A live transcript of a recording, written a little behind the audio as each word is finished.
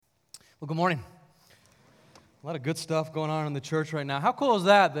Well, good morning. A lot of good stuff going on in the church right now. How cool is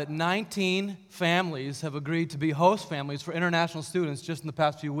that 19 families have agreed to be host families for international students just in the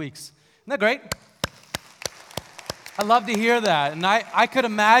past few weeks? Isn't that great? I love to hear that. And I could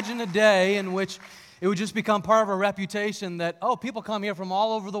imagine a day in which it would just become part of our reputation that, people come here from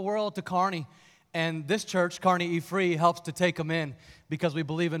all over the world to Kearney. And this church, Kearney E Free, helps to take them in because we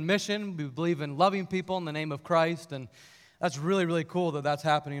believe in mission, we believe in loving people in the name of Christ, and that's really, really cool that that's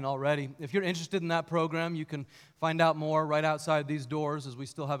happening already. If you're interested in that program, you can find out more right outside these doors, as we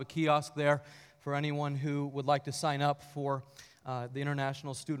still have a kiosk there for anyone who would like to sign up for the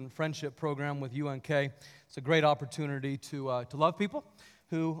International Student Friendship Program with UNK. It's a great opportunity to love people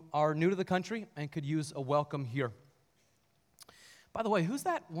who are new to the country and could use a welcome here. By the way, who's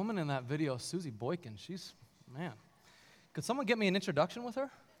that woman in that video, Susie Boykin? Man. Could someone get me an introduction with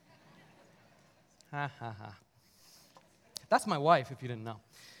her? Ha, ha, ha. That's my wife, if you didn't know.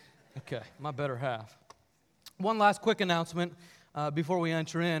 Okay, my better half. One last quick announcement before we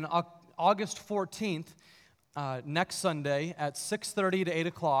enter in. August 14th, next Sunday at 6:30 to 8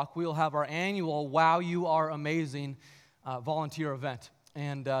 o'clock, we will have our annual Wow, You Are Amazing volunteer event.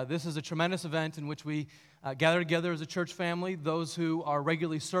 And this is a tremendous event in which we gather together as a church family, those who are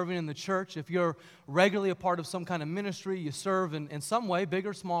regularly serving in the church. If you're regularly a part of some kind of ministry, you serve in some way, big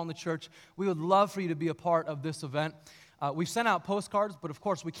or small in the church, we would love for you to be a part of this event. We've sent out postcards, but of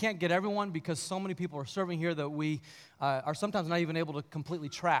course we can't get everyone because so many people are serving here that we are sometimes not even able to completely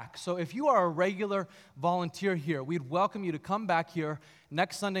track. So if you are a regular volunteer here, we'd welcome you to come back here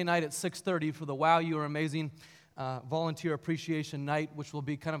next Sunday night at 6:30 for the Wow, You Are Amazing Volunteer Appreciation Night, which will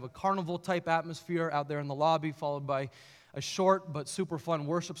be kind of a carnival-type atmosphere out there in the lobby, followed by a short but super fun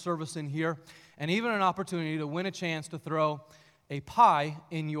worship service in here, and even an opportunity to win a chance to throw a pie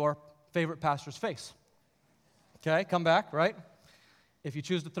in your favorite pastor's face. Okay, come back, right? If you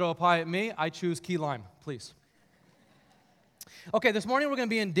choose to throw a pie at me, I choose key lime, please. Okay, this morning we're going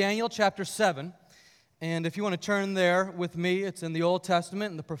to be in Daniel chapter 7. And if you want to turn there with me, it's in the Old Testament,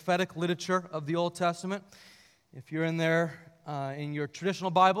 in the prophetic literature of the Old Testament. If you're in there in your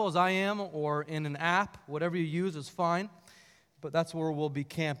traditional Bible, as I am, or in an app, whatever you use is fine. But that's where we'll be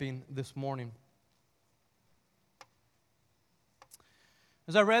camping this morning.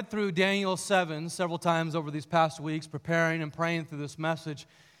 As I read through Daniel 7 several times over these past weeks, preparing and praying through this message,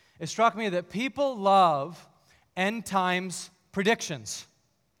 it struck me that people love end times predictions,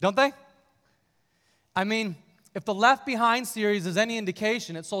 don't they? I mean, if the Left Behind series is any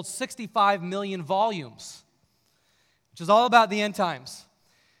indication, it sold 65 million volumes, which is all about the end times.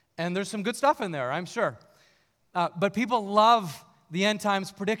 And there's some good stuff in there, I'm sure. But people love the end times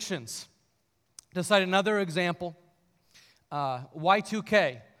predictions. To cite another example,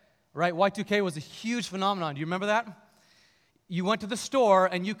 Y2K, right? Y2K was a huge phenomenon. Do you remember that? You went to the store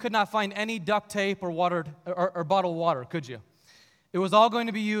and you could not find any duct tape or bottled water, could you? It was all going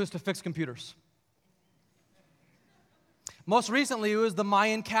to be used to fix computers. Most recently, it was the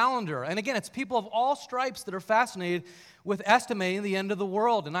Mayan calendar. And again, it's people of all stripes that are fascinated with estimating the end of the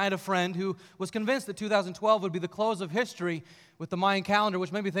world. And I had a friend who was convinced that 2012 would be the close of history with the Mayan calendar,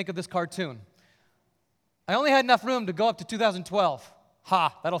 which made me think of this cartoon. I only had enough room to go up to 2012.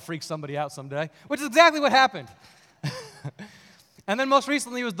 Ha, that'll freak somebody out someday, which is exactly what happened. And then most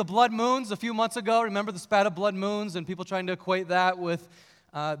recently it was the blood moons a few months ago. Remember the spat of blood moons and people trying to equate that with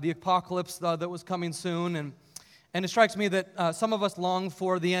the apocalypse that was coming soon. And it strikes me that some of us long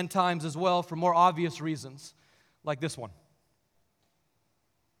for the end times as well for more obvious reasons, like this one.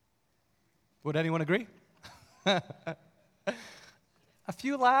 Would anyone agree? A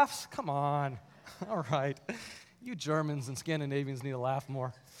few laughs? Come on. All right. You Germans and Scandinavians need to laugh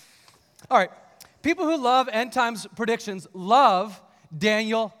more. All right. People who love end times predictions love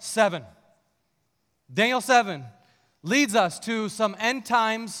Daniel 7. Daniel 7 leads us to some end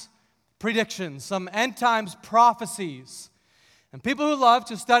times predictions, some end times prophecies. And people who love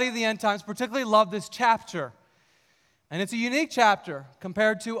to study the end times particularly love this chapter. And it's a unique chapter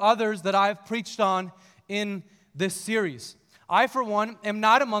compared to others that I've preached on in this series. I, for one, am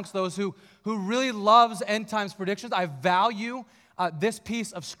not amongst those who really loves end times predictions. I value this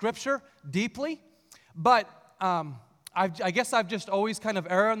piece of Scripture deeply, but I guess I've just always kind of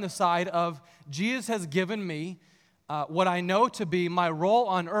erred on the side of Jesus has given me what I know to be my role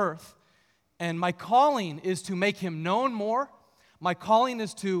on earth, and my calling is to make Him known more. My calling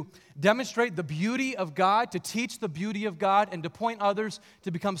is to demonstrate the beauty of God, to teach the beauty of God, and to point others to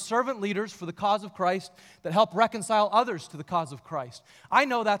become servant leaders for the cause of Christ that help reconcile others to the cause of Christ. I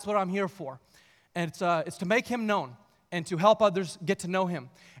know that's what I'm here for. And it's to make Him known and to help others get to know Him.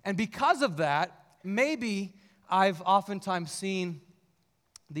 And because of that, maybe I've oftentimes seen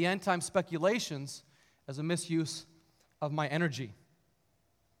the end-time speculations as a misuse of my energy.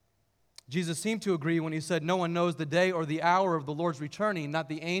 Jesus seemed to agree when he said, "No one knows the day or the hour of the Lord's returning, not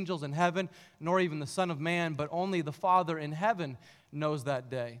the angels in heaven, nor even the Son of Man, but only the Father in heaven knows that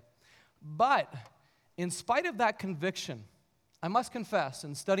day." But in spite of that conviction, I must confess,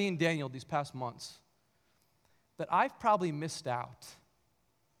 in studying Daniel these past months, that I've probably missed out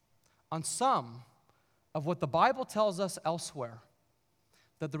on some of what the Bible tells us elsewhere,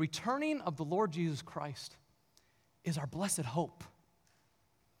 that the returning of the Lord Jesus Christ is our blessed hope.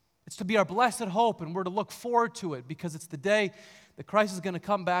 It's to be our blessed hope, and we're to look forward to it because it's the day that Christ is going to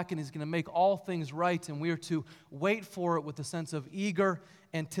come back and he's going to make all things right, and we are to wait for it with a sense of eager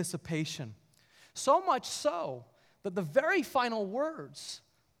anticipation. So much so that the very final words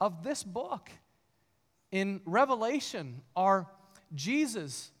of this book in Revelation are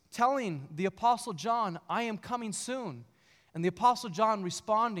Jesus telling the Apostle John, "I am coming soon." And the Apostle John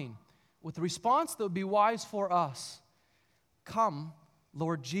responding with the response that would be wise for us: "Come,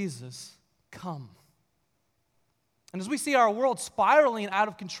 Lord Jesus, come." And as we see our world spiraling out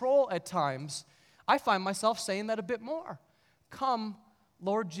of control at times, I find myself saying that a bit more. "Come,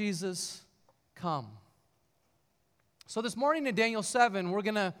 Lord Jesus, come." So this morning in Daniel 7, we're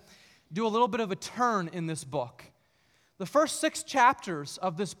going to do a little bit of a turn in this book. The first 6 chapters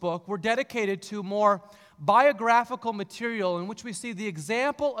of this book were dedicated to more biographical material in which we see the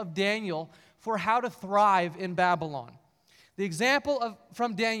example of Daniel for how to thrive in Babylon. The example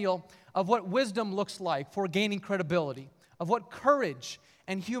from Daniel of what wisdom looks like for gaining credibility, of what courage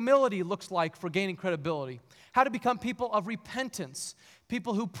and humility looks like for gaining credibility, how to become people of repentance,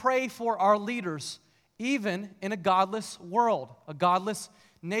 people who pray for our leaders, even in a godless world, a godless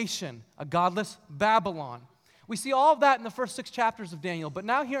nation, a godless Babylon. We see all of that in the first 6 chapters of Daniel. But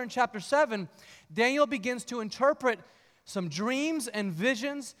now here in chapter 7, Daniel begins to interpret some dreams and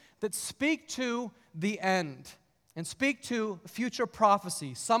visions that speak to the end and speak to future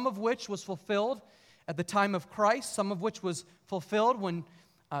prophecy, some of which was fulfilled at the time of Christ, some of which was fulfilled when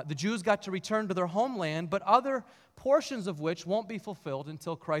the Jews got to return to their homeland, but other portions of which won't be fulfilled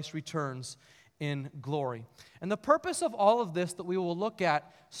until Christ returns in glory. And the purpose of all of this that we will look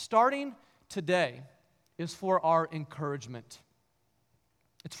at starting today is for our encouragement.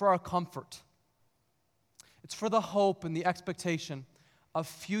 It's for our comfort. It's for the hope and the expectation of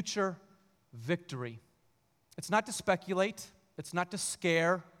future victory. It's not to speculate. It's not to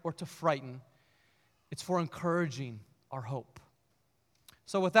scare or to frighten. It's for encouraging our hope.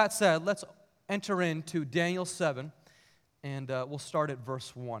 So with that said, let's enter into Daniel 7, and we'll start at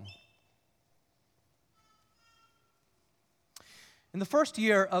verse 1. In the first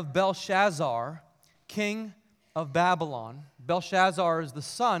year of Belshazzar, king of Babylon. Belshazzar is the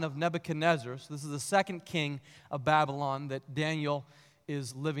son of Nebuchadnezzar. So this is the second king of Babylon that Daniel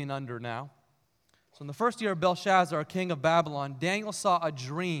is living under now. So in the first year of Belshazzar, king of Babylon, Daniel saw a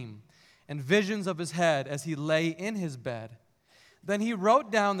dream and visions of his head as he lay in his bed. Then he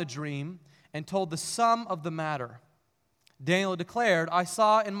wrote down the dream and told the sum of the matter. Daniel declared, "I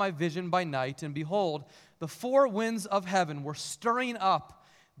saw in my vision by night, and behold, the 4 winds of heaven were stirring up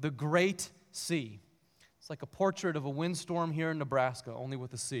the great sea." It's like a portrait of a windstorm here in Nebraska, only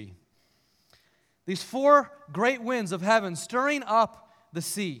with the sea. These 4 great winds of heaven stirring up the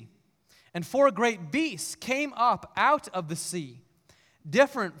sea. And 4 great beasts came up out of the sea,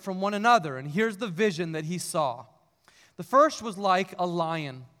 different from one another. And here's the vision that he saw. The first was like a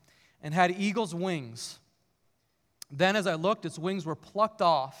lion and had eagle's wings. Then as I looked, its wings were plucked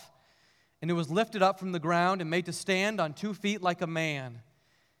off, and it was lifted up from the ground and made to stand on 2 feet like a man.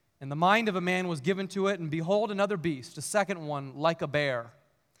 And the mind of a man was given to it, and behold, another beast, a second one like a bear.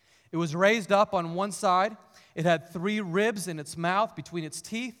 It was raised up on one side. It had 3 ribs in its mouth between its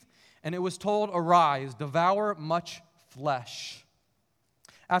teeth, and it was told, "Arise, devour much flesh."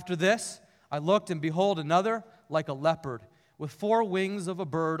 After this, I looked, and behold, another like a leopard, with 4 wings of a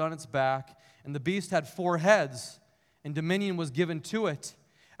bird on its back, and the beast had 4 heads, and dominion was given to it.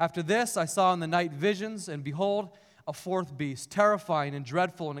 After this, I saw in the night visions, and behold, a 4th beast, terrifying and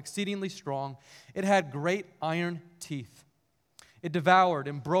dreadful and exceedingly strong. It had great iron teeth. It devoured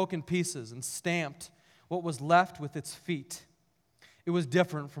and broke in pieces and stamped what was left with its feet. It was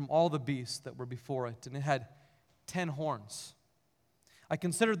different from all the beasts that were before it, and it had 10 horns. I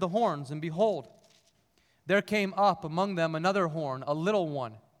considered the horns, and behold, there came up among them another horn, a little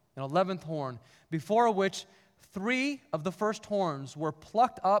one, an 11th horn, before which 3 of the first horns were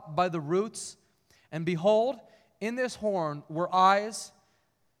plucked up by the roots, and behold, in this horn were eyes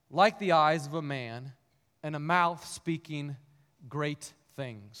like the eyes of a man, and a mouth speaking great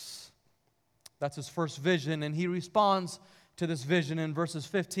things. That's his first vision, and he responds to this vision in verses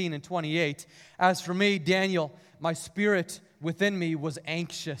 15 and 28. As for me, Daniel, my spirit within me was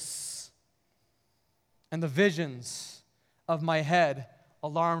anxious, and the visions of my head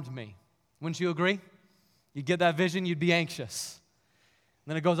alarmed me. Wouldn't you agree? You'd get that vision, you'd be anxious.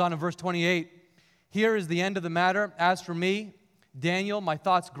 And then it goes on in verse 28. Here is the end of the matter. As for me, Daniel, my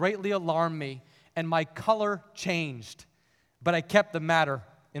thoughts greatly alarmed me, and my color changed, but I kept the matter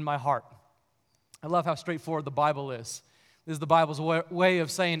in my heart. I love how straightforward the Bible is. This is the Bible's way of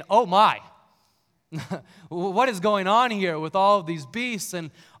saying, oh my, what is going on here with all of these beasts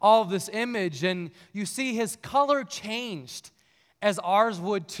and all of this image? And you see his color changed, as ours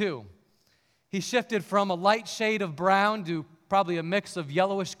would too. He shifted from a light shade of brown to probably a mix of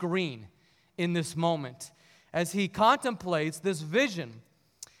yellowish green in this moment as he contemplates this vision.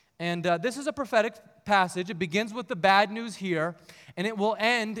 And this is a prophetic passage. It begins with the bad news here, and it will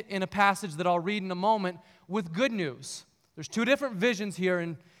end in a passage that I'll read in a moment with good news. There's two different visions here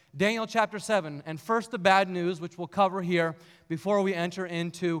in Daniel chapter 7. And first, the bad news, which we'll cover here before we enter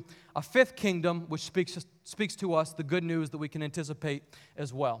into a fifth kingdom, which speaks to us the good news that we can anticipate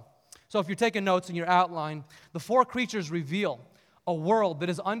as well. So if you're taking notes in your outline, the four creatures reveal a world that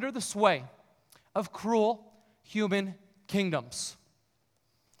is under the sway of cruel human kingdoms.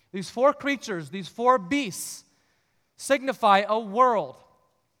 These four creatures, these four beasts, signify a world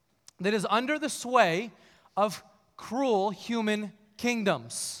that is under the sway of cruel human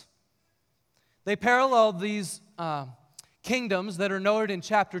kingdoms. They parallel these kingdoms that are noted in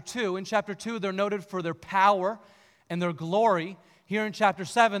chapter 2. In chapter 2, they're noted for their power and their glory. Here in chapter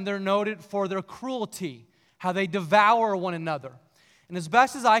 7, they're noted for their cruelty, how they devour one another. And as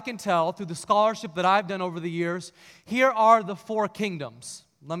best as I can tell through the scholarship that I've done over the years, here are the four kingdoms.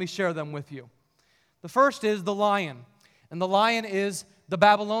 Let me share them with you. The first is the lion, and the lion is the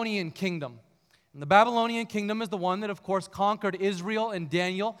Babylonian kingdom. And the Babylonian kingdom is the one that, of course, conquered Israel and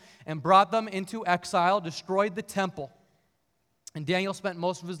Daniel and brought them into exile, destroyed the temple. And Daniel spent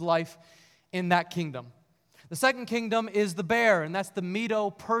most of his life in that kingdom. The second kingdom is the bear, and that's the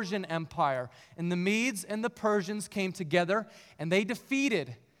Medo-Persian Empire. And the Medes and the Persians came together, and they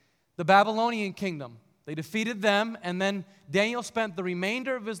defeated the Babylonian kingdom. They defeated them, and then Daniel spent the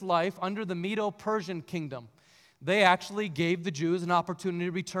remainder of his life under the Medo-Persian kingdom. They actually gave the Jews an opportunity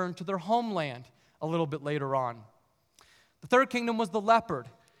to return to their homeland a little bit later on. The third kingdom was the leopard,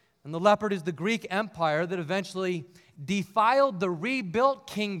 and the leopard is the Greek empire that eventually defiled the rebuilt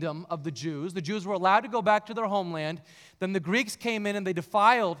kingdom of the Jews. The Jews were allowed to go back to their homeland. Then the Greeks came in and they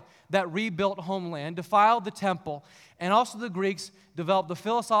defiled that rebuilt homeland, defiled the temple, and also the Greeks developed the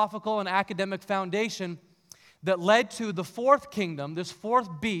philosophical and academic foundation that led to the fourth kingdom, this fourth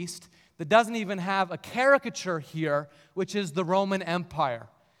beast that doesn't even have a caricature here, which is the Roman Empire,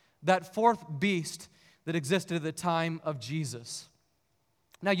 that fourth beast that existed at the time of Jesus.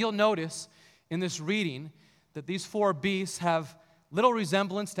 Now you'll notice in this reading that these four beasts have little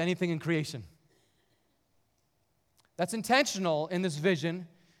resemblance to anything in creation. That's intentional in this vision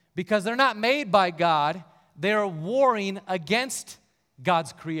because they're not made by God. They are warring against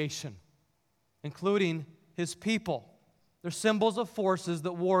God's creation, including His people. They're symbols of forces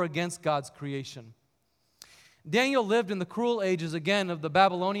that war against God's creation. Daniel lived in the cruel ages, again, of the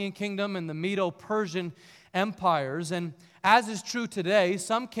Babylonian kingdom and the Medo-Persian empires. And as is true today,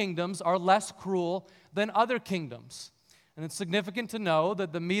 some kingdoms are less cruel than other kingdoms. And it's significant to know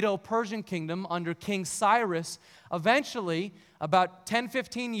that the Medo-Persian kingdom under King Cyrus eventually, about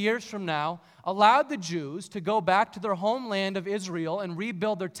 10-15 years from now, allowed the Jews to go back to their homeland of Israel and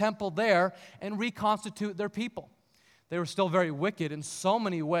rebuild their temple there and reconstitute their people. They were still very wicked in so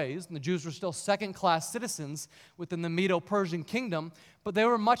many ways, and the Jews were still second-class citizens within the Medo-Persian kingdom, but they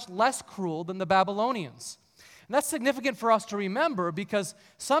were much less cruel than the Babylonians. And that's significant for us to remember because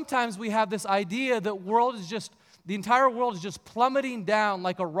sometimes we have this idea that the entire world is just plummeting down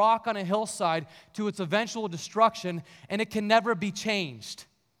like a rock on a hillside to its eventual destruction, and it can never be changed.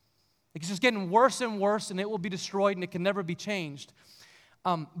 It's just getting worse and worse, and it will be destroyed, and it can never be changed.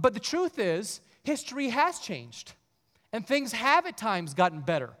 But the truth is, history has changed. And things have at times gotten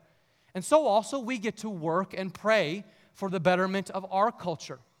better. And so also we get to work and pray for the betterment of our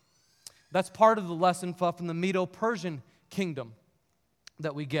culture. That's part of the lesson from the Medo-Persian kingdom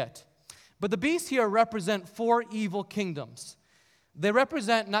that we get. But the beasts here represent four evil kingdoms. They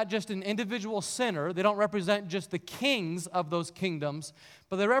represent not just an individual sinner, they don't represent just the kings of those kingdoms,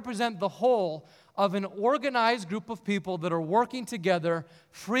 but they represent the whole of an organized group of people that are working together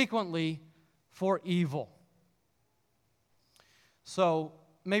frequently for evil. So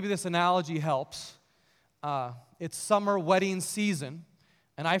maybe this analogy helps. It's summer wedding season,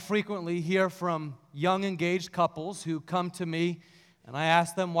 And I frequently hear from young engaged couples who come to me, and I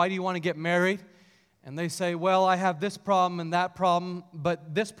ask them, why do you want to get married? And they say, well, I have this problem and that problem,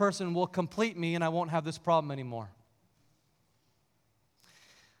 but this person will complete me and I won't have this problem anymore.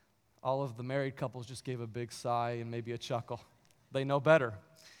 All of the married couples just gave a big sigh and maybe a chuckle. They know better.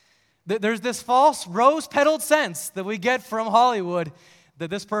 There's this false rose-petaled sense that we get from Hollywood that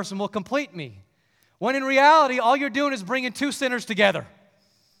this person will complete me. When in reality, all you're doing is bringing two sinners together,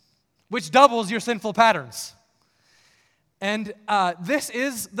 which doubles your sinful patterns. And this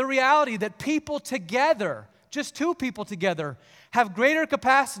is the reality that people together, just two people together, have greater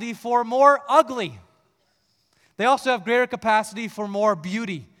capacity for more ugly. They also have greater capacity for more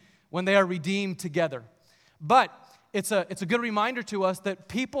beauty when they are redeemed together. But it's a good reminder to us that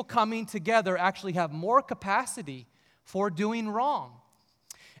people coming together actually have more capacity for doing wrong.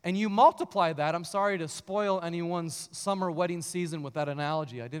 And you multiply that. I'm sorry to spoil anyone's summer wedding season with that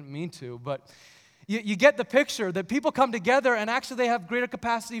analogy. I didn't mean to, but you get the picture that people come together and actually they have greater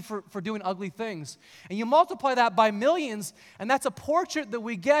capacity for doing ugly things. And you multiply that by millions, and that's a portrait that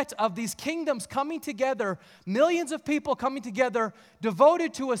we get of these kingdoms coming together, millions of people coming together,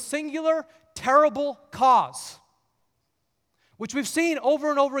 devoted to a singular, terrible cause, which we've seen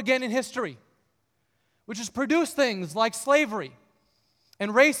over and over again in history, which has produced things like slavery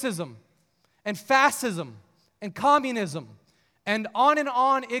and racism and fascism and communism, and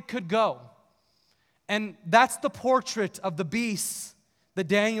on it could go. And that's the portrait of the beast that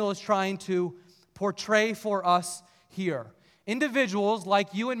Daniel is trying to portray for us here. Individuals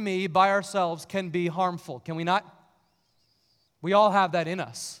like you and me by ourselves can be harmful, can we not? We all have that in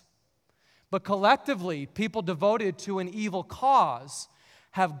us. But collectively, people devoted to an evil cause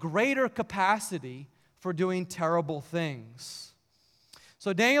have greater capacity for doing terrible things.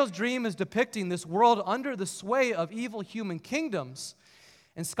 So Daniel's dream is depicting this world under the sway of evil human kingdoms.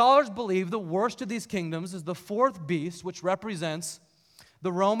 And scholars believe the worst of these kingdoms is the fourth beast, which represents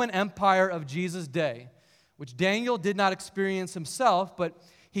the Roman Empire of Jesus' day, which Daniel did not experience himself, but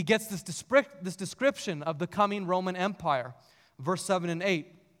he gets this description of the coming Roman Empire. Verse 7 and 8.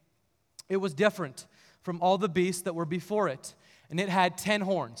 It was different from all the beasts that were before it, and it had 10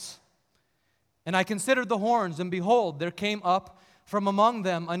 horns. And I considered the horns, and behold, there came up from among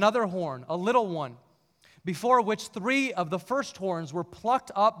them another horn, a little one, before which 3 of the first horns were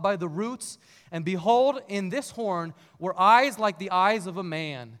plucked up by the roots. And behold, in this horn were eyes like the eyes of a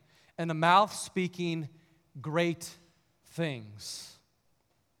man, and a mouth speaking great things.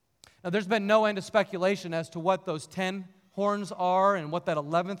 Now, there's been no end of speculation as to what those 10 horns are and what that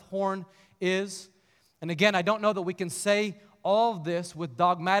 11th horn is. And again, I don't know that we can say all of this with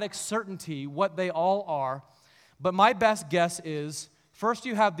dogmatic certainty, what they all are. But my best guess is, first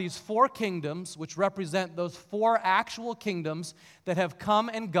you have these 4 kingdoms, which represent those 4 actual kingdoms that have come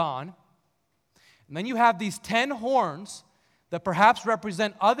and gone. And then you have these 10 horns that perhaps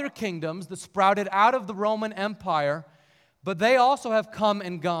represent other kingdoms that sprouted out of the Roman Empire, but they also have come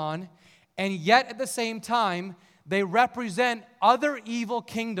and gone. And yet at the same time, they represent other evil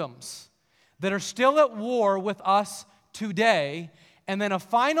kingdoms that are still at war with us today. And then a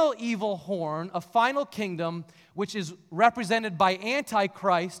final evil horn, a final kingdom, which is represented by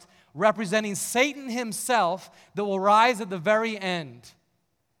Antichrist, representing Satan himself, that will rise at the very end.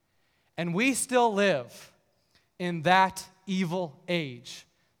 And we still live in that evil age,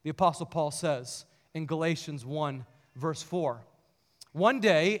 the Apostle Paul says in Galatians 1, verse 4. One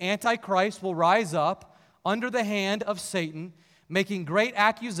day, Antichrist will rise up under the hand of Satan, making great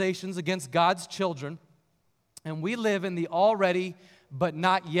accusations against God's children, and we live in the already but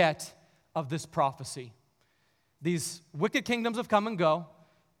not yet of this prophecy. These wicked kingdoms have come and go.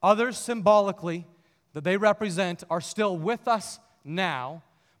 Others symbolically that they represent are still with us now,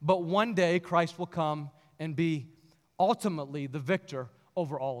 but one day Christ will come and be ultimately the victor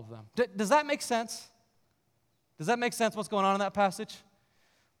over all of them. Does that make sense? Does that make sense what's going on in that passage?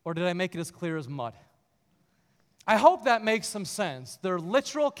 Or did I make it as clear as mud? I hope that makes some sense. They're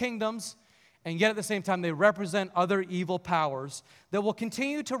literal kingdoms, and yet at the same time they represent other evil powers that will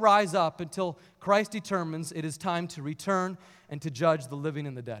continue to rise up until Christ determines it is time to return and to judge the living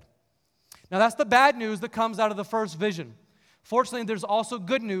and the dead. Now that's the bad news that comes out of the first vision. Fortunately, there's also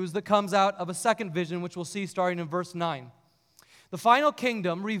good news that comes out of a second vision, which we'll see starting in verse 9. The final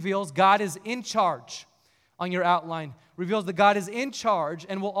kingdom reveals God is in charge. On your outline, reveals that God is in charge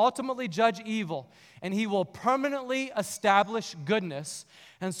and will ultimately judge evil, and he will permanently establish goodness,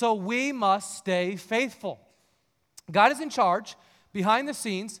 and so we must stay faithful. God is in charge behind the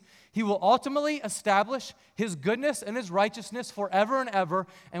scenes. He will ultimately establish his goodness and his righteousness forever and ever,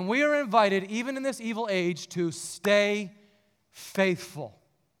 and we are invited, even in this evil age, to stay faithful.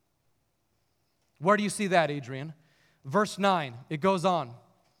 Where do you see that, Adrian? Verse 9, it goes on.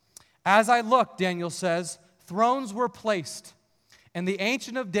 As I looked, Daniel says, thrones were placed, and the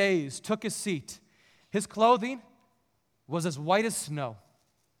Ancient of Days took his seat. His clothing was as white as snow,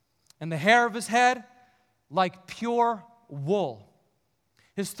 and the hair of his head like pure wool.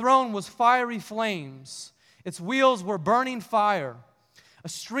 His throne was fiery flames. Its wheels were burning fire. A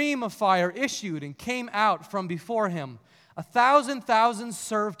stream of fire issued and came out from before him. 1,000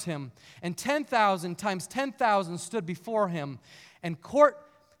 served him, and 10,000 times 10,000 stood before him. And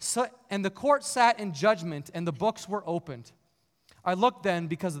the court sat in judgment, and the books were opened. I looked then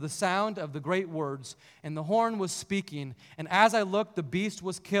because of the sound of the great words, and the horn was speaking. And as I looked, the beast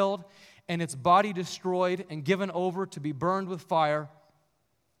was killed, and its body destroyed and given over to be burned with fire.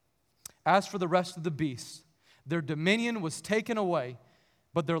 As for the rest of the beasts, their dominion was taken away,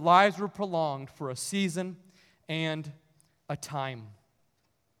 but their lives were prolonged for a season and a time.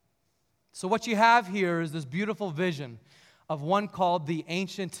 So what you have here is this beautiful vision of one called the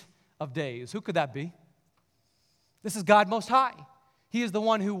Ancient of Days. Who could that be? This is God Most High. He is the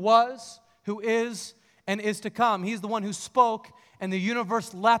one who was, who is, and is to come. He's the one who spoke, and the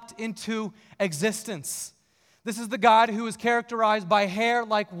universe leapt into existence. This is the God who is characterized by hair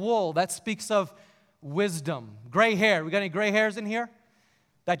like wool. That speaks of wisdom. Gray hair. We got any gray hairs in here?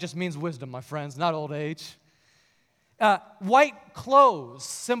 That just means wisdom, my friends, not old age. White clothes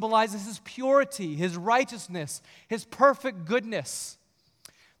symbolizes his purity, his righteousness, his perfect goodness.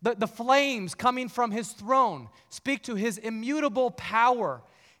 The flames coming from his throne speak to his immutable power,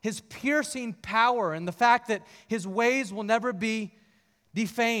 his piercing power, and the fact that his ways will never be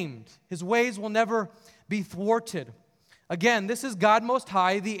defamed. His ways will never be thwarted. Again, this is God Most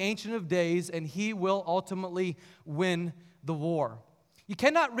High, the Ancient of Days, and he will ultimately win the war. You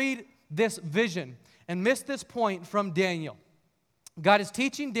cannot read this vision and miss this point from Daniel. God is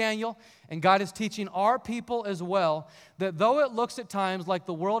teaching Daniel, and God is teaching our people as well, that though it looks at times like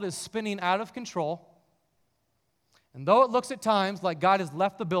the world is spinning out of control, and though it looks at times like God has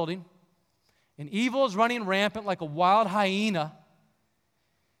left the building, and evil is running rampant like a wild hyena,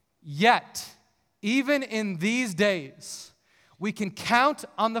 yet, even in these days, we can count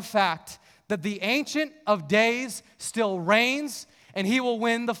on the fact that the Ancient of Days still reigns, and he will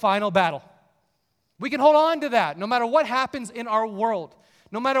win the final battle. We can hold on to that no matter what happens in our world.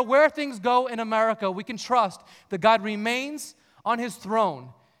 No matter where things go in America, we can trust that God remains on his throne,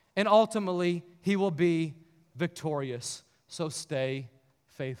 and ultimately he will be victorious. So stay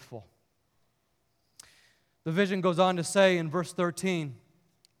faithful. The vision goes on to say in verse 13,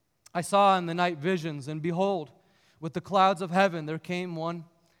 I saw in the night visions, and behold, with the clouds of heaven there came one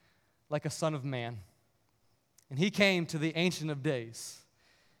like a son of man. And he came to the Ancient of Days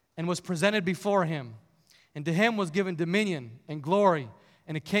and was presented before him. And to him was given dominion and glory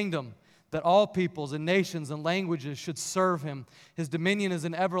and a kingdom, that all peoples and nations and languages should serve him. His dominion is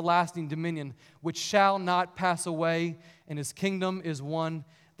an everlasting dominion which shall not pass away, and his kingdom is one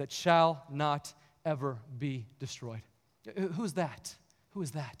that shall not ever be destroyed. Who's that? Who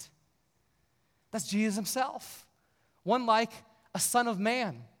is that? That's Jesus himself, one like a son of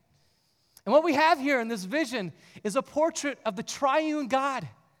man. And what we have here in this vision is a portrait of the triune God,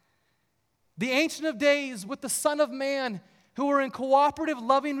 the Ancient of Days with the Son of Man, who were in cooperative,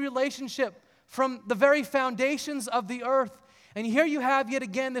 loving relationship from the very foundations of the earth. And here you have yet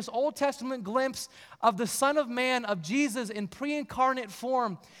again this Old Testament glimpse of the Son of Man, of Jesus in pre-incarnate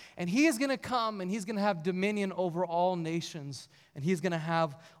form. And he is going to come and he's going to have dominion over all nations, and he's going to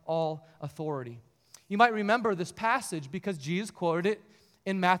have all authority. You might remember this passage because Jesus quoted it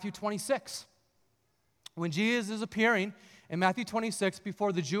in Matthew 26. When Jesus is appearing in Matthew 26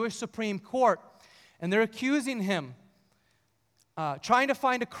 before the Jewish Supreme Court, and they're accusing him, trying to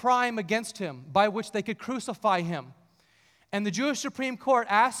find a crime against him by which they could crucify him. And the Jewish Supreme Court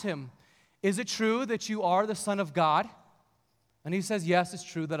asks him, is it true that you are the Son of God? And he says, yes, it's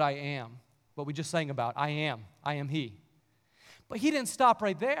true that I am. What we just sang about, I am he. But he didn't stop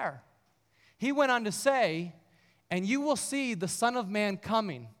right there. He went on to say, and you will see the Son of Man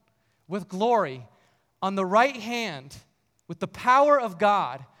coming with glory on the right hand with the power of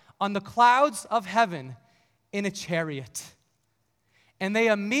God on the clouds of heaven in a chariot. And they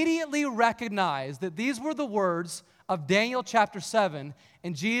immediately recognized that these were the words of Daniel chapter 7,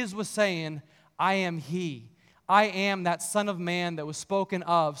 and Jesus was saying, I am he. I am that Son of Man that was spoken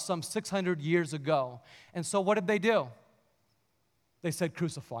of some 600 years ago. And so what did they do? They said,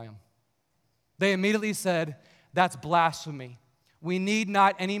 crucify him. They immediately said, that's blasphemy. We need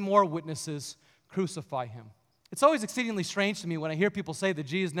not any more witnesses. Crucify him. It's always exceedingly strange to me when I hear people say that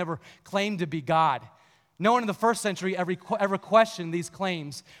Jesus never claimed to be God. No one in the first century ever questioned these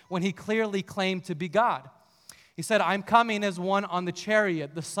claims when he clearly claimed to be God. He said, I'm coming as one on the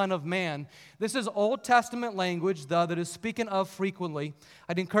chariot, the Son of Man. This is Old Testament language, that is spoken of frequently.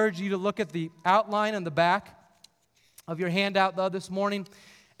 I'd encourage you to look at the outline on the back of your handout, this morning,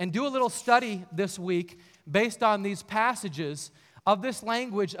 and do a little study this week based on these passages of this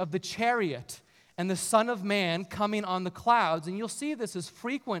language of the chariot and the Son of Man coming on the clouds. And you'll see this as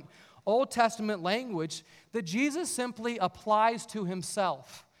frequent Old Testament language that Jesus simply applies to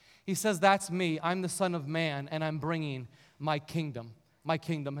himself. He says, that's me. I'm the Son of Man, and I'm bringing my kingdom. My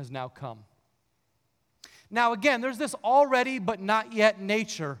kingdom has now come. Now, again, there's this already but not yet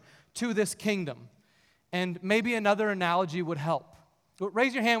nature to this kingdom. And maybe another analogy would help.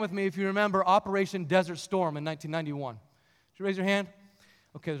 Raise your hand with me if you remember Operation Desert Storm in 1991. Did you raise your hand?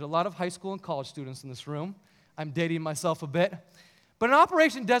 Okay, there's a lot of high school and college students in this room. I'm dating myself a bit. But in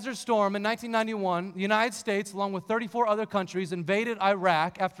Operation Desert Storm in 1991, the United States, along with 34 other countries, invaded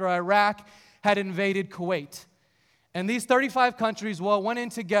Iraq after Iraq had invaded Kuwait. And these 35 countries, went in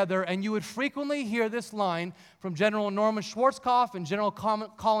together, and you would frequently hear this line from General Norman Schwarzkopf and General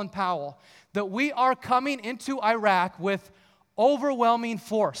Colin Powell, that we are coming into Iraq with overwhelming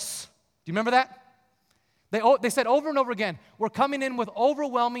force. Do you remember that? They said over and over again, we're coming in with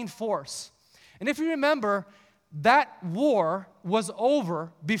overwhelming force. And if you remember, that war was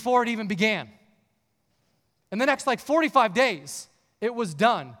over before it even began. In the next 45 days, it was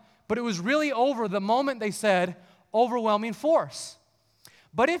done. But it was really over the moment they said overwhelming force.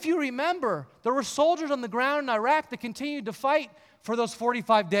 But if you remember, there were soldiers on the ground in Iraq that continued to fight for those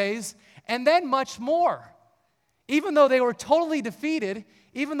 45 days, and then much more. Even though they were totally defeated,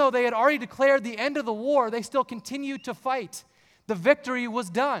 even though they had already declared the end of the war, they still continued to fight. The victory was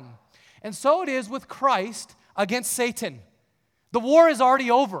done. And so it is with Christ against Satan. The war is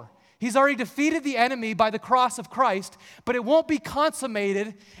already over. He's already defeated the enemy by the cross of Christ, but it won't be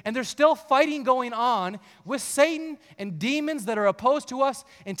consummated, and there's still fighting going on with Satan and demons that are opposed to us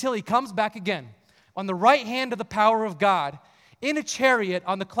until he comes back again. On the right hand of the power of God, in a chariot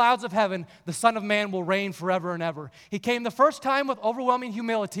on the clouds of heaven, the Son of Man will reign forever and ever. He came the first time with overwhelming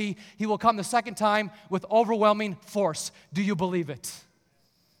humility. He will come the second time with overwhelming force. Do you believe it?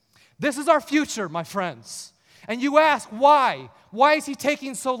 This is our future, my friends. And you ask, why? Why is he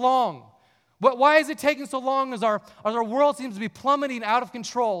taking so long? Why is it taking so long as our world seems to be plummeting out of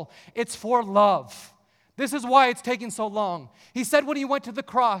control? It's for love. This is why it's taking so long. He said when he went to the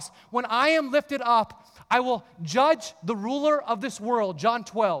cross, when I am lifted up, I will judge the ruler of this world, John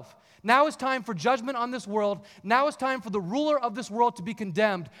 12. Now is time for judgment on this world. Now is time for the ruler of this world to be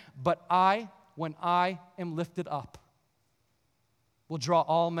condemned. But I, when I am lifted up, will draw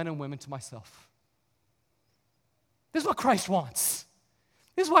all men and women to myself. This is what Christ wants.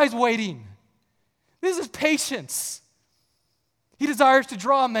 This is why he's waiting. This is patience. He desires to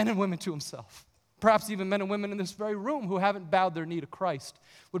draw men and women to himself. Perhaps even men and women in this very room who haven't bowed their knee to Christ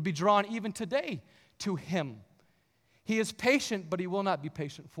would be drawn even today to him. He is patient, but he will not be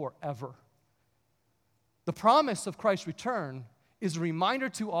patient forever. The promise of Christ's return is a reminder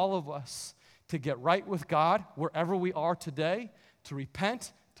to all of us to get right with God wherever we are today, to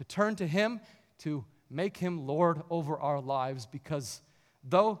repent, to turn to him, to make him Lord over our lives, because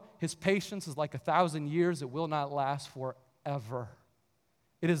though his patience is like 1,000 years, it will not last forever.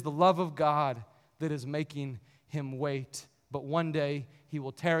 It is the love of God that is making him wait, but one day he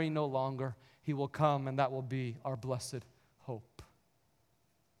will tarry no longer. He will come, and that will be our blessed hope.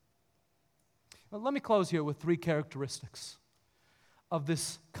 Now, let me close here with 3 characteristics of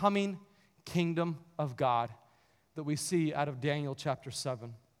this coming kingdom of God that we see out of Daniel chapter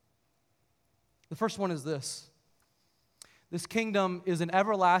 7. The first one is this. This kingdom is an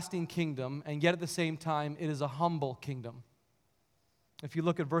everlasting kingdom, and yet at the same time, it is a humble kingdom. If you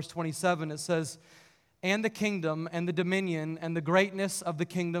look at verse 27, it says, and the kingdom and the dominion and the greatness of the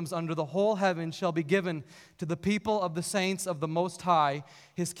kingdoms under the whole heaven shall be given to the people of the saints of the Most High.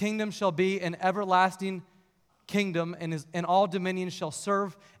 His kingdom shall be an everlasting kingdom, and all dominions shall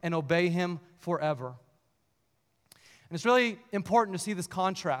serve and obey him forever. And it's really important to see this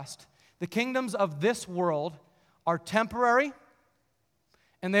contrast. The kingdoms of this world are temporary,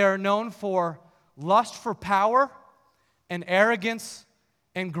 and they are known for lust for power and arrogance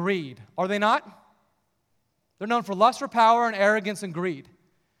and greed. Are they not? They're known for lust for power and arrogance and greed.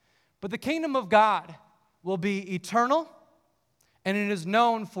 But the kingdom of God will be eternal, and it is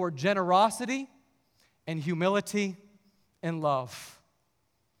known for generosity and humility and love.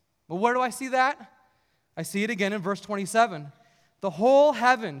 But where do I see that? I see it again in verse 27. The whole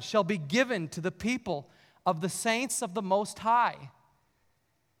heaven shall be given to the people of the saints of the Most High.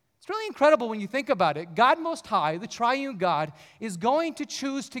 It's really incredible when you think about it. God Most High, the triune God, is going to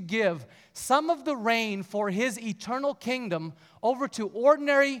choose to give some of the reign for his eternal kingdom over to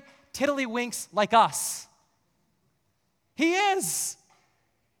ordinary tiddlywinks like us. He is.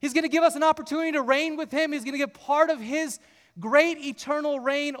 He's going to give us an opportunity to reign with him. He's going to give part of his great eternal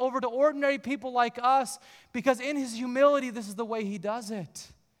reign over to ordinary people like us because in his humility, this is the way he does it.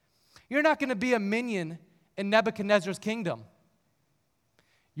 You're not going to be a minion in Nebuchadnezzar's kingdom.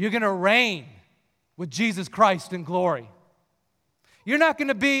 You're going to reign with Jesus Christ in glory. You're not going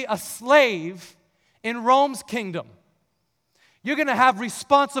to be a slave in Rome's kingdom. You're going to have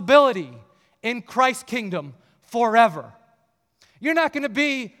responsibility in Christ's kingdom forever. You're not going to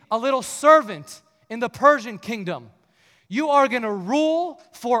be a little servant in the Persian kingdom. You are going to rule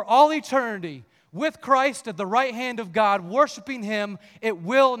for all eternity with Christ at the right hand of God, worshiping him. It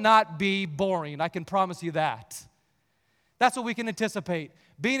will not be boring. I can promise you that. That's what we can anticipate,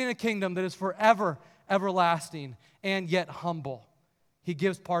 being in a kingdom that is forever, everlasting, and yet humble. He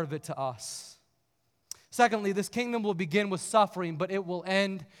gives part of it to us. Secondly, this kingdom will begin with suffering, but it will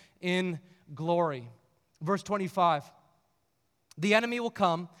end in glory. Verse 25, the enemy will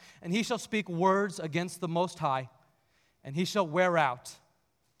come, and he shall speak words against the Most High, and he shall wear out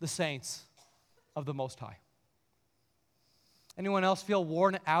the saints of the Most High. Anyone else feel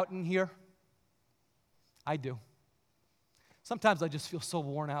worn out in here? I do. Sometimes I just feel so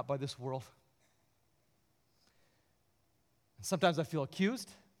worn out by this world. And sometimes I feel accused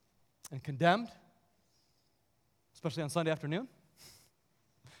and condemned, especially on Sunday afternoon.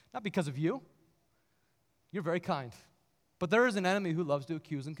 Not because of you. You're very kind. But there is an enemy who loves to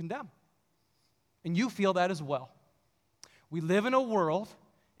accuse and condemn. And you feel that as well. We live in a world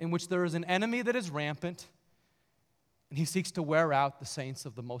in which there is an enemy that is rampant, and he seeks to wear out the saints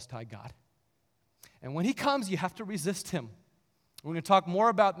of the Most High God. And when he comes, you have to resist him. We're going to talk more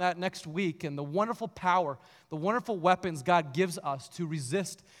about that next week and the wonderful power, the wonderful weapons God gives us to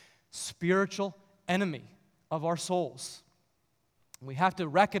resist spiritual enemy of our souls. We have to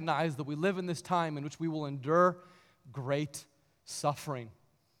recognize that we live in this time in which we will endure great suffering.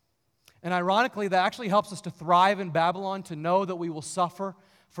 And ironically, that actually helps us to thrive in Babylon, to know that we will suffer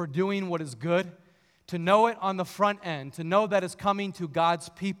for doing what is good, to know it on the front end, to know that it's coming to God's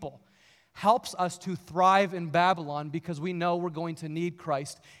people. Helps us to thrive in Babylon because we know we're going to need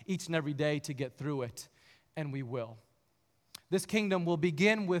Christ each and every day to get through it, and we will. This kingdom will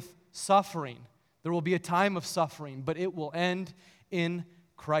begin with suffering. There will be a time of suffering, but it will end in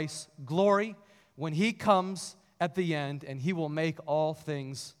Christ's glory when he comes at the end, and he will make all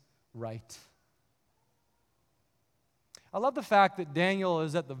things right. I love the fact that Daniel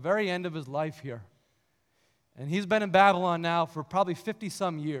is at the very end of his life here, and he's been in Babylon now for probably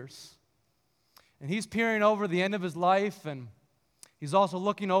 50-some years. And he's peering over the end of his life, and he's also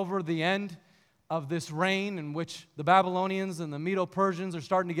looking over the end of this reign in which the Babylonians and the Medo-Persians are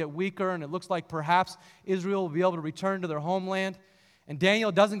starting to get weaker, and it looks like perhaps Israel will be able to return to their homeland. And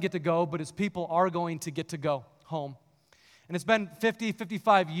Daniel doesn't get to go, but his people are going to get to go home. And it's been 50,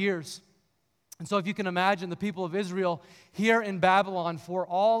 55 years. And so if you can imagine the people of Israel here in Babylon for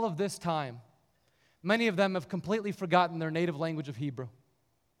all of this time, many of them have completely forgotten their native language of Hebrew.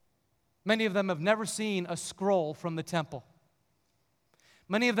 Many of them have never seen a scroll from the temple.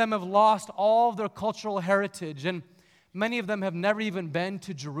 Many of them have lost all of their cultural heritage, and many of them have never even been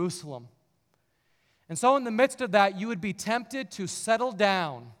to Jerusalem. And so in the midst of that, you would be tempted to settle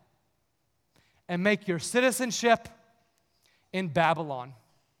down and make your citizenship in Babylon.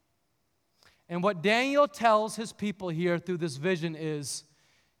 And what Daniel tells his people here through this vision is,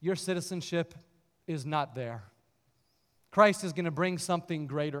 your citizenship is not there. Christ is going to bring something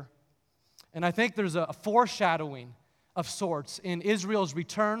greater. And I think there's a foreshadowing of sorts in Israel's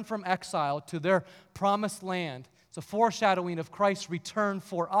return from exile to their promised land. It's a foreshadowing of Christ's return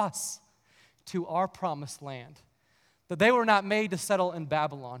for us to our promised land. That they were not made to settle in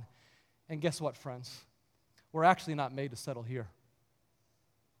Babylon. And guess what, friends? We're actually not made to settle here.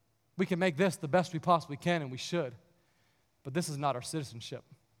 We can make this the best we possibly can, and we should. But this is not our citizenship.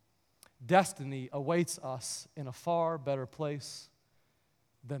 Destiny awaits us in a far better place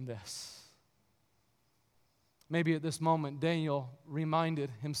than this. Maybe at this moment, Daniel reminded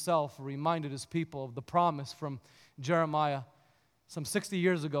his people of the promise from Jeremiah some 60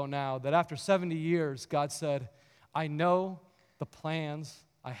 years ago now, that after 70 years, God said, I know the plans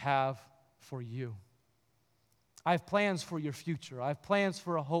I have for you. I have plans for your future. I have plans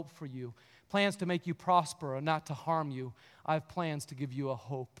for a hope for you, plans to make you prosper and not to harm you. I have plans to give you a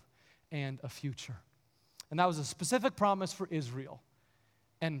hope and a future. And that was a specific promise for Israel.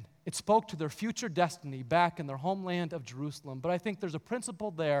 And it spoke to their future destiny back in their homeland of Jerusalem. But I think there's a principle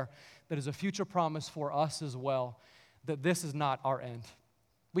there that is a future promise for us as well, that this is not our end.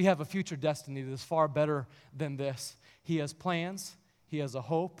 We have a future destiny that is far better than this. He has plans, He has a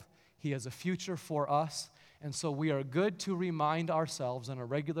hope, He has a future for us. And so we are good to remind ourselves on a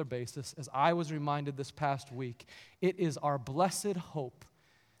regular basis, as I was reminded this past week, it is our blessed hope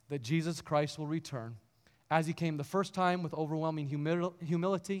that Jesus Christ will return. As He came the first time with overwhelming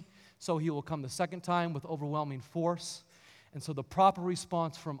humility, so He will come the second time with overwhelming force. And so the proper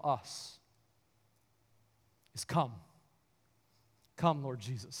response from us is come. Come, Lord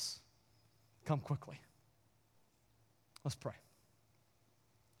Jesus. Come quickly. Let's pray.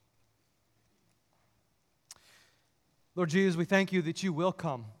 Lord Jesus, we thank You that You will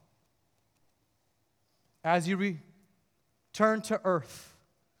come. As You return to earth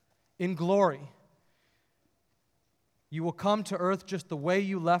in glory, You will come to earth just the way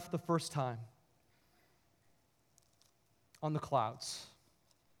You left the first time, on the clouds,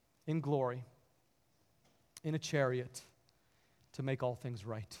 in glory, in a chariot, to make all things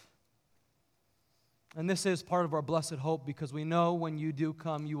right. And this is part of our blessed hope, because we know when You do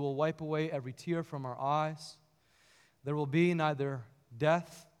come, You will wipe away every tear from our eyes. There will be neither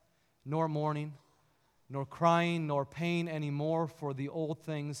death, nor mourning, nor crying, nor pain anymore, for the old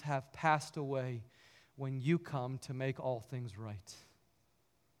things have passed away when You come to make all things right.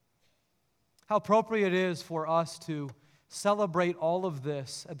 How appropriate it is for us to celebrate all of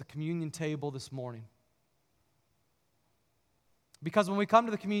this at the communion table this morning. Because when we come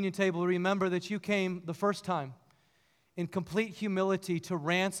to the communion table, remember that You came the first time in complete humility to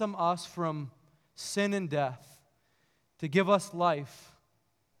ransom us from sin and death, to give us life,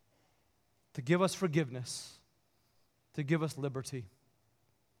 to give us forgiveness, to give us liberty.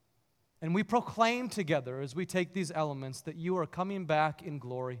 And we proclaim together as we take these elements that You are coming back in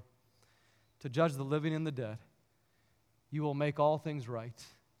glory to judge the living and the dead. You will make all things right,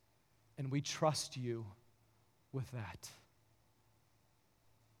 and we trust You with that.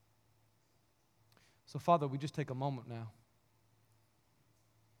 So, Father, we just take a moment now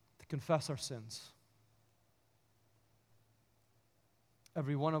to confess our sins.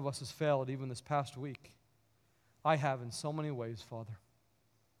 Every one of us has failed even this past week. I have in so many ways, Father.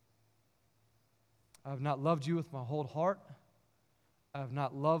 I have not loved You with my whole heart. I have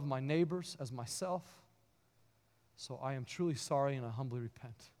not loved my neighbors as myself. So I am truly sorry, and I humbly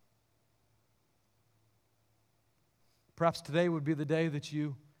repent. Perhaps today would be the day that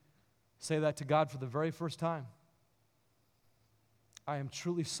you say that to God for the very first time. I am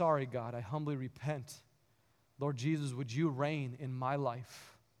truly sorry, God. I humbly repent. Lord Jesus, would You reign in my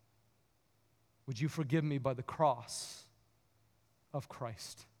life? Would You forgive me by the cross of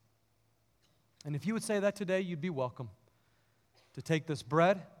Christ? And if you would say that today, you'd be welcome to take this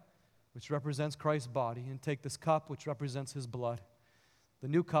bread, which represents Christ's body, and take this cup, which represents His blood. The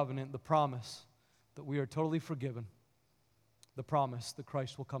new covenant, the promise that we are totally forgiven, the promise that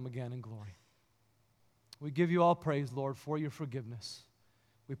Christ will come again in glory. We give You all praise, Lord, for Your forgiveness.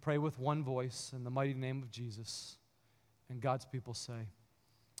 We pray with one voice in the mighty name of Jesus. And God's people say,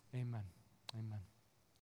 amen. Amen.